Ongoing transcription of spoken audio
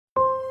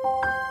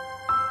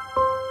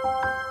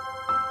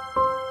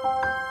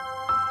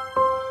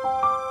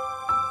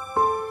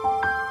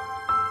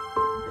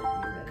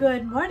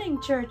Good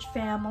morning, church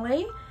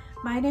family.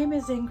 My name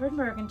is Ingrid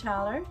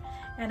Mergenthaler,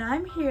 and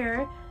I'm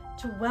here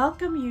to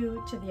welcome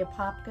you to the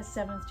Apopka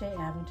Seventh-day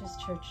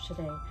Adventist Church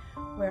today,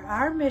 where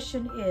our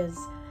mission is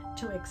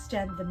to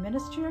extend the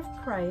ministry of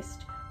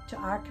Christ to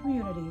our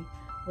community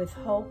with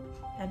hope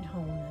and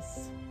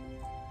wholeness.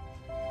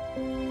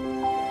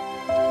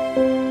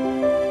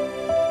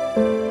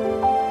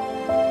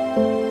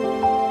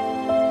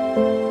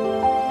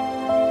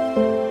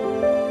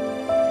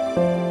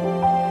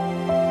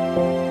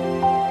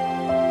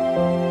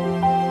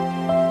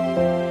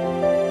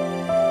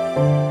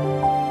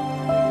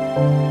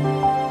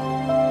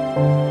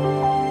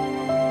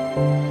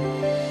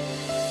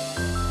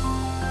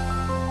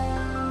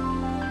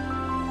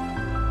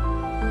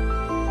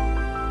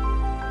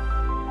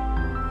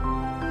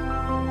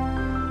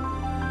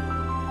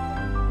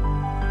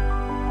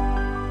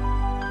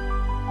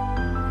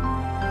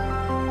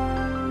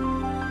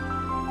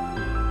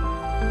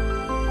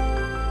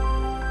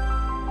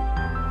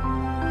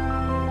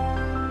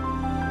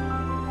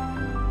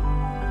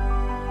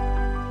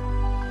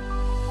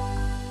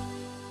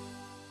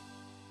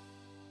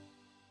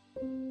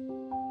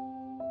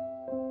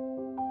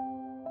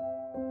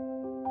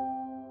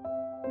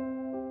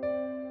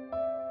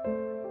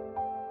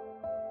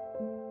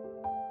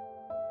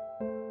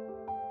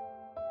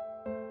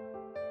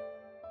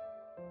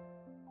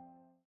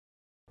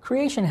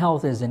 Creation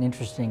health is an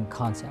interesting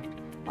concept.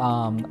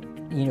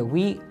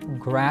 We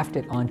graft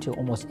it onto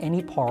almost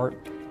any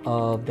part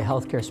of the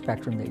healthcare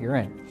spectrum that you're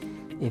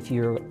in. If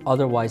you're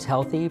otherwise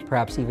healthy,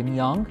 perhaps even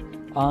young,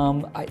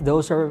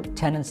 those are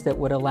tenets that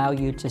would allow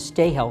you to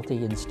stay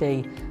healthy and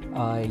stay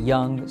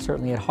young,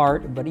 certainly at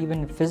heart, but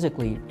even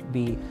physically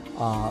be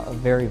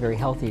very, very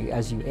healthy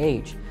as you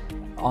age.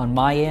 On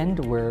my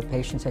end, where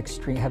patients have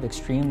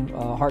extreme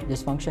heart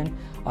dysfunction,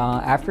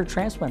 after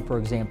transplant, for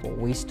example,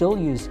 we still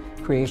use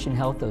Creation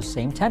Health, those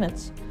same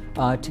tenets,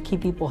 to keep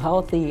people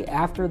healthy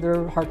after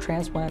their heart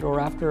transplant or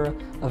after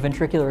a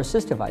ventricular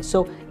assist device.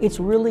 So it's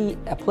really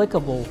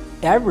applicable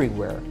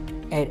everywhere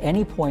at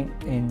any point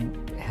in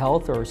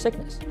health or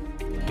sickness.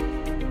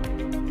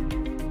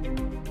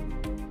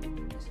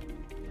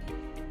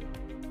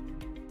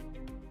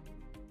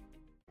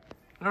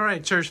 All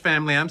right, church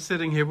family, I'm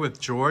sitting here with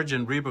George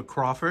and Reba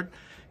Crawford,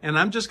 and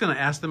I'm just going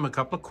to ask them a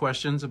couple of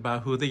questions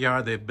about who they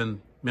are. They've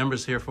been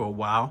members here for a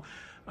while.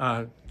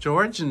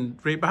 George and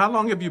Reba, how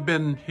long have you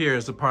been here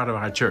as a part of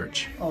our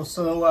church?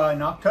 So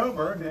in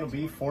October, it'll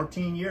be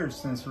 14 years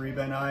since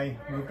Reba and I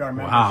moved our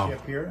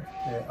membership here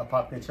at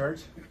Apopka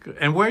Church.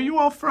 And where are you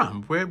all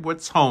from?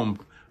 What's home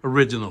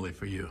originally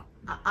for you?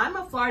 I'm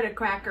a Florida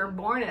cracker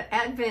born at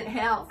Advent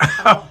Health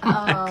Oh,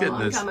 my a long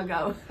goodness. time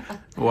ago.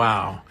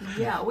 Wow.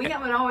 Yeah, we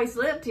haven't always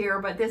lived here,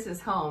 but this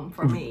is home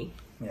for me.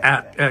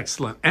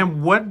 Excellent.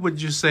 And what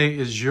would you say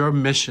is your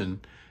mission?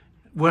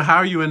 Well, how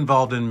are you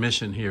involved in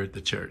mission here at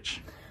the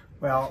church?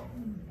 Well,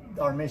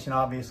 our mission,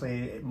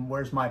 obviously,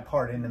 where's my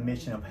part in the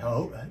mission of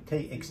hope,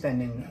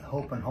 extending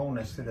hope and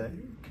wholeness to the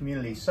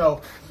community?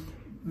 So,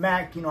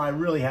 Mac, I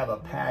really have a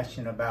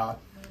passion about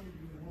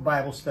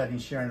Bible study,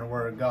 sharing the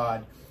Word of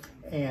God,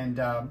 and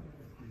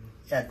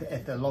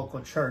at the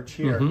local church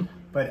here.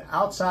 But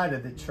outside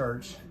of the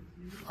church,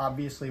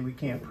 obviously we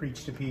can't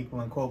preach to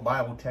people and quote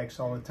Bible texts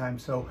all the time.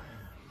 So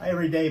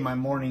every day,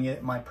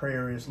 my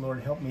prayer is,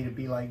 Lord, help me to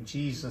be like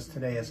Jesus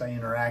today as I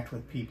interact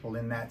with people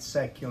in that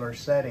secular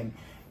setting,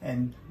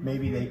 and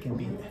maybe they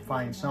can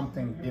find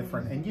something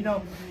different.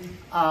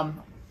 And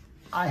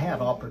I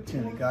have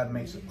opportunity. God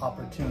makes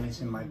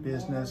opportunities in my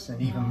business and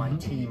even my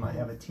team. I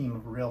have a team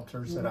of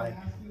realtors that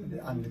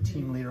I'm the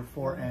team leader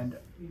for, and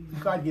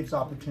God gives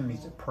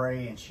opportunities to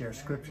pray and share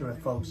scripture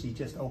with folks. He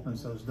just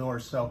opens those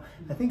doors. So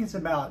I think it's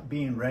about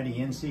being ready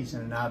in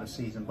season and out of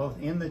season, both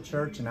in the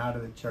church and out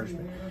of the church.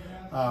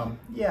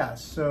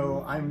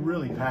 So I'm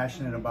really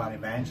passionate about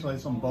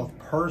evangelism, both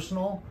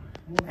personal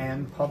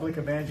and public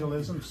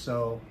evangelism.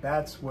 So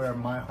that's where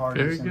my heart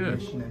is in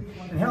mission,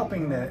 and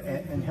helping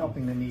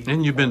the needy.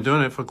 And you've been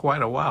doing it for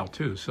quite a while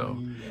too.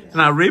 So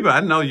now, Reba,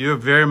 I know you're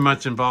very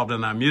much involved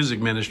in our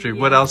music ministry.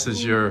 What else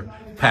is your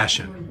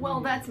passion?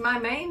 Well, that's my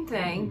main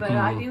thing, but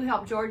I do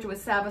help George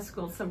with Sabbath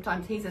school.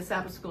 Sometimes he's a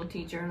Sabbath school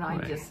teacher, and I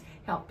just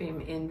help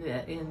him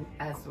in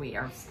as we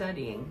are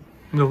studying.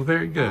 No,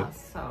 very good.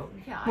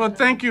 Well,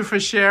 thank you for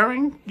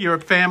sharing your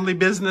family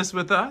business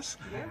with us.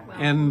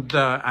 And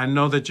I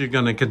know that you're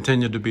going to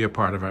continue to be a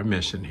part of our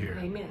mission here.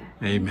 Amen.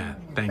 Amen.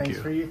 Thank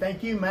you.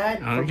 Thank you, Matt,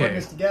 for putting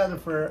us together,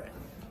 for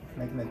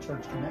making the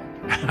church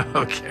connect.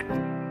 Okay.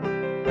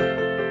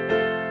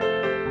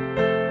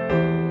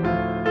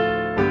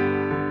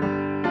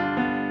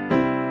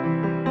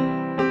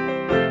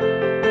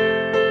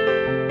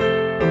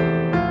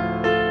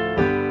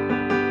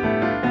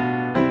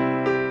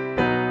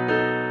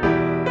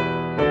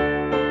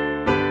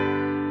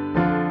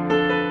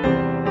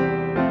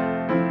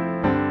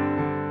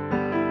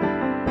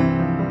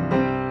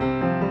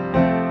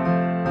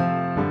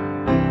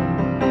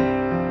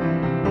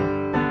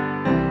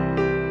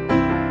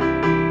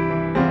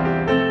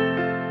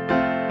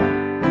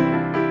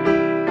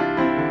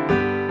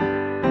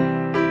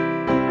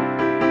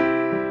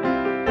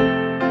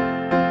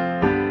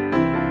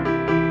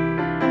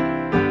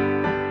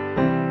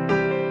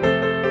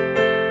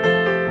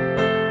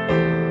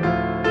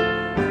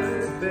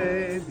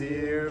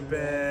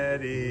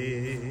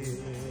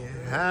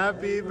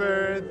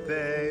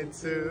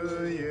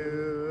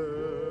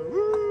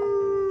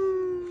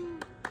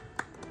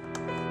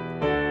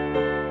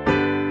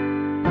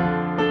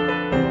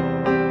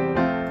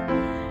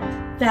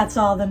 That's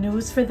all the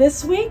news for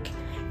this week.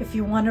 If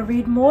you want to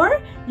read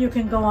more, you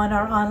can go on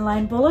our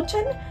online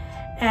bulletin,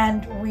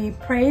 and we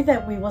pray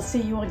that we will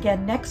see you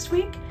again next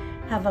week.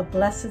 Have a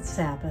blessed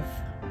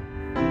Sabbath.